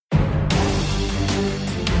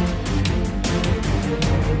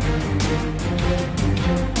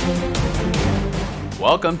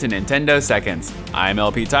Welcome to Nintendo Seconds. I'm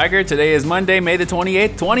LP Tiger. Today is Monday, May the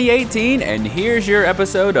 28th, 2018, and here's your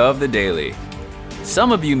episode of The Daily.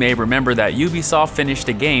 Some of you may remember that Ubisoft finished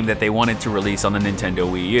a game that they wanted to release on the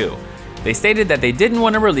Nintendo Wii U. They stated that they didn't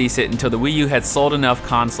want to release it until the Wii U had sold enough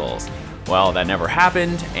consoles. Well, that never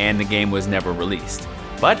happened, and the game was never released.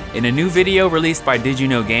 But in a new video released by Did You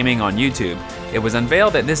Know Gaming on YouTube, it was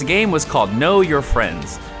unveiled that this game was called Know Your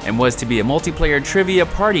Friends, and was to be a multiplayer trivia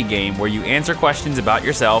party game where you answer questions about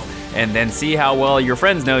yourself and then see how well your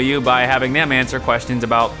friends know you by having them answer questions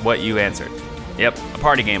about what you answered. Yep, a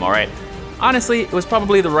party game, alright. Honestly, it was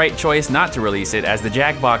probably the right choice not to release it, as the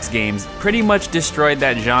Jackbox games pretty much destroyed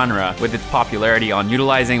that genre with its popularity on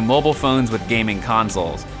utilizing mobile phones with gaming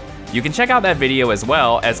consoles. You can check out that video as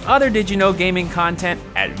well as other Did You Know Gaming content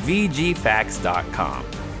at vgfacts.com.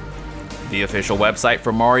 The official website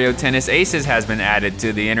for Mario Tennis Aces has been added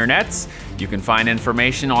to the internets. You can find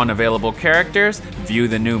information on available characters, view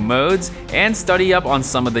the new modes, and study up on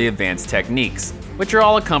some of the advanced techniques, which are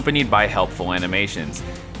all accompanied by helpful animations.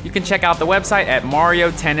 You can check out the website at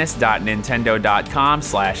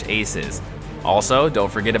mariotennis.nintendo.com/aces. Also,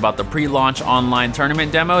 don't forget about the pre-launch online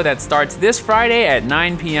tournament demo that starts this Friday at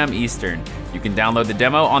 9 p.m. Eastern. You can download the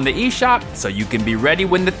demo on the eShop so you can be ready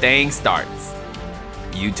when the thing starts.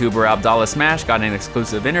 YouTuber Abdallah Smash got an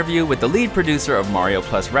exclusive interview with the lead producer of Mario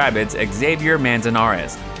Plus Rabbids, Xavier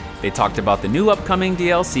Manzanares. They talked about the new upcoming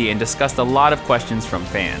DLC and discussed a lot of questions from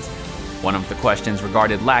fans. One of the questions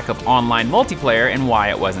regarded lack of online multiplayer and why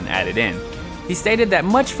it wasn't added in. He stated that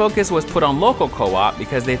much focus was put on local co-op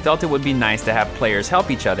because they felt it would be nice to have players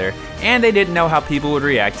help each other, and they didn't know how people would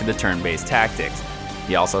react to the turn-based tactics.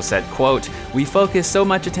 He also said, quote, "We focused so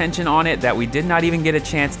much attention on it that we did not even get a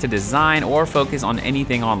chance to design or focus on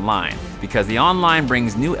anything online, because the online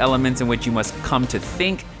brings new elements in which you must come to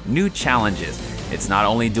think, new challenges. It's not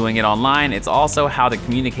only doing it online, it's also how to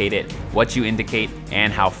communicate it, what you indicate,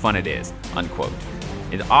 and how fun it is," unquote.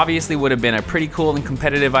 It obviously would have been a pretty cool and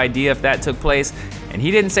competitive idea if that took place, and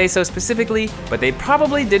he didn't say so specifically, but they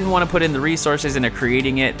probably didn't want to put in the resources into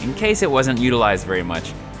creating it in case it wasn't utilized very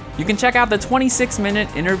much. You can check out the 26-minute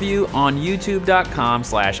interview on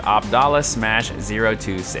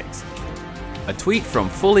youtube.com/AbdallahSmash026. A tweet from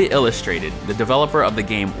Fully Illustrated, the developer of the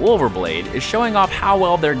game Wolverblade, is showing off how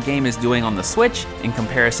well their game is doing on the Switch in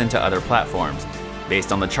comparison to other platforms.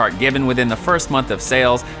 Based on the chart given within the first month of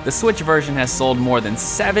sales, the Switch version has sold more than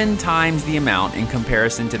 7 times the amount in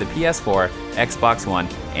comparison to the PS4, Xbox One,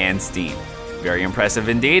 and Steam. Very impressive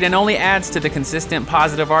indeed, and only adds to the consistent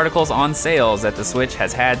positive articles on sales that the Switch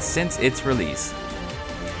has had since its release.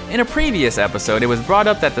 In a previous episode, it was brought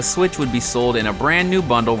up that the Switch would be sold in a brand new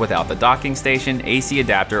bundle without the docking station, AC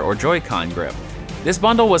adapter, or Joy-Con grip. This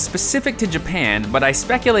bundle was specific to Japan, but I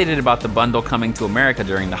speculated about the bundle coming to America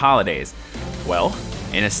during the holidays. Well,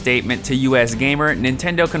 in a statement to US Gamer,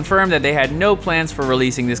 Nintendo confirmed that they had no plans for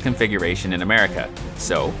releasing this configuration in America,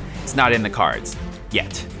 so it's not in the cards,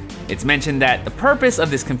 yet. It's mentioned that the purpose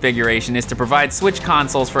of this configuration is to provide Switch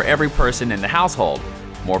consoles for every person in the household.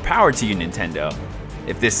 More power to you, Nintendo.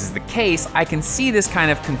 If this is the case, I can see this kind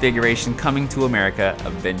of configuration coming to America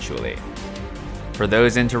eventually. For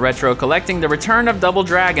those into retro collecting, The Return of Double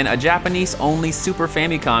Dragon, a Japanese-only Super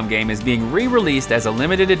Famicom game, is being re-released as a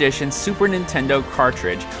limited edition Super Nintendo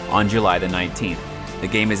cartridge on July the 19th. The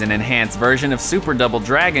game is an enhanced version of Super Double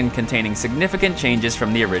Dragon containing significant changes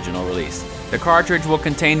from the original release. The cartridge will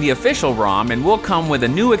contain the official ROM and will come with a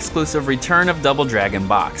new exclusive Return of Double Dragon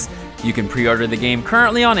box. You can pre-order the game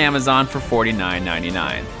currently on Amazon for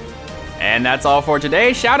 $49.99. And that's all for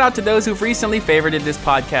today. Shout out to those who've recently favorited this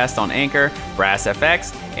podcast on Anchor: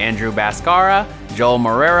 BrassFX, Andrew Bascara, Joel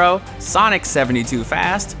Marrero,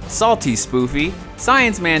 Sonic72Fast, Salty Spoofy,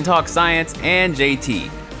 Science Man Talk Science, and JT.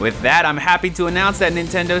 With that, I'm happy to announce that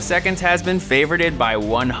Nintendo Seconds has been favorited by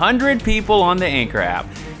 100 people on the Anchor app.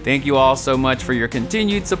 Thank you all so much for your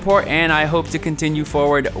continued support, and I hope to continue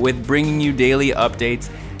forward with bringing you daily updates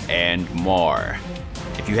and more.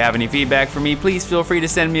 If you have any feedback for me, please feel free to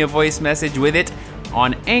send me a voice message with it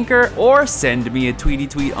on Anchor, or send me a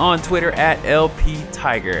tweet on Twitter at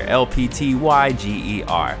LPTiger,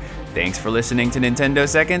 LPTYGER. Thanks for listening to Nintendo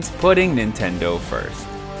Seconds, putting Nintendo first.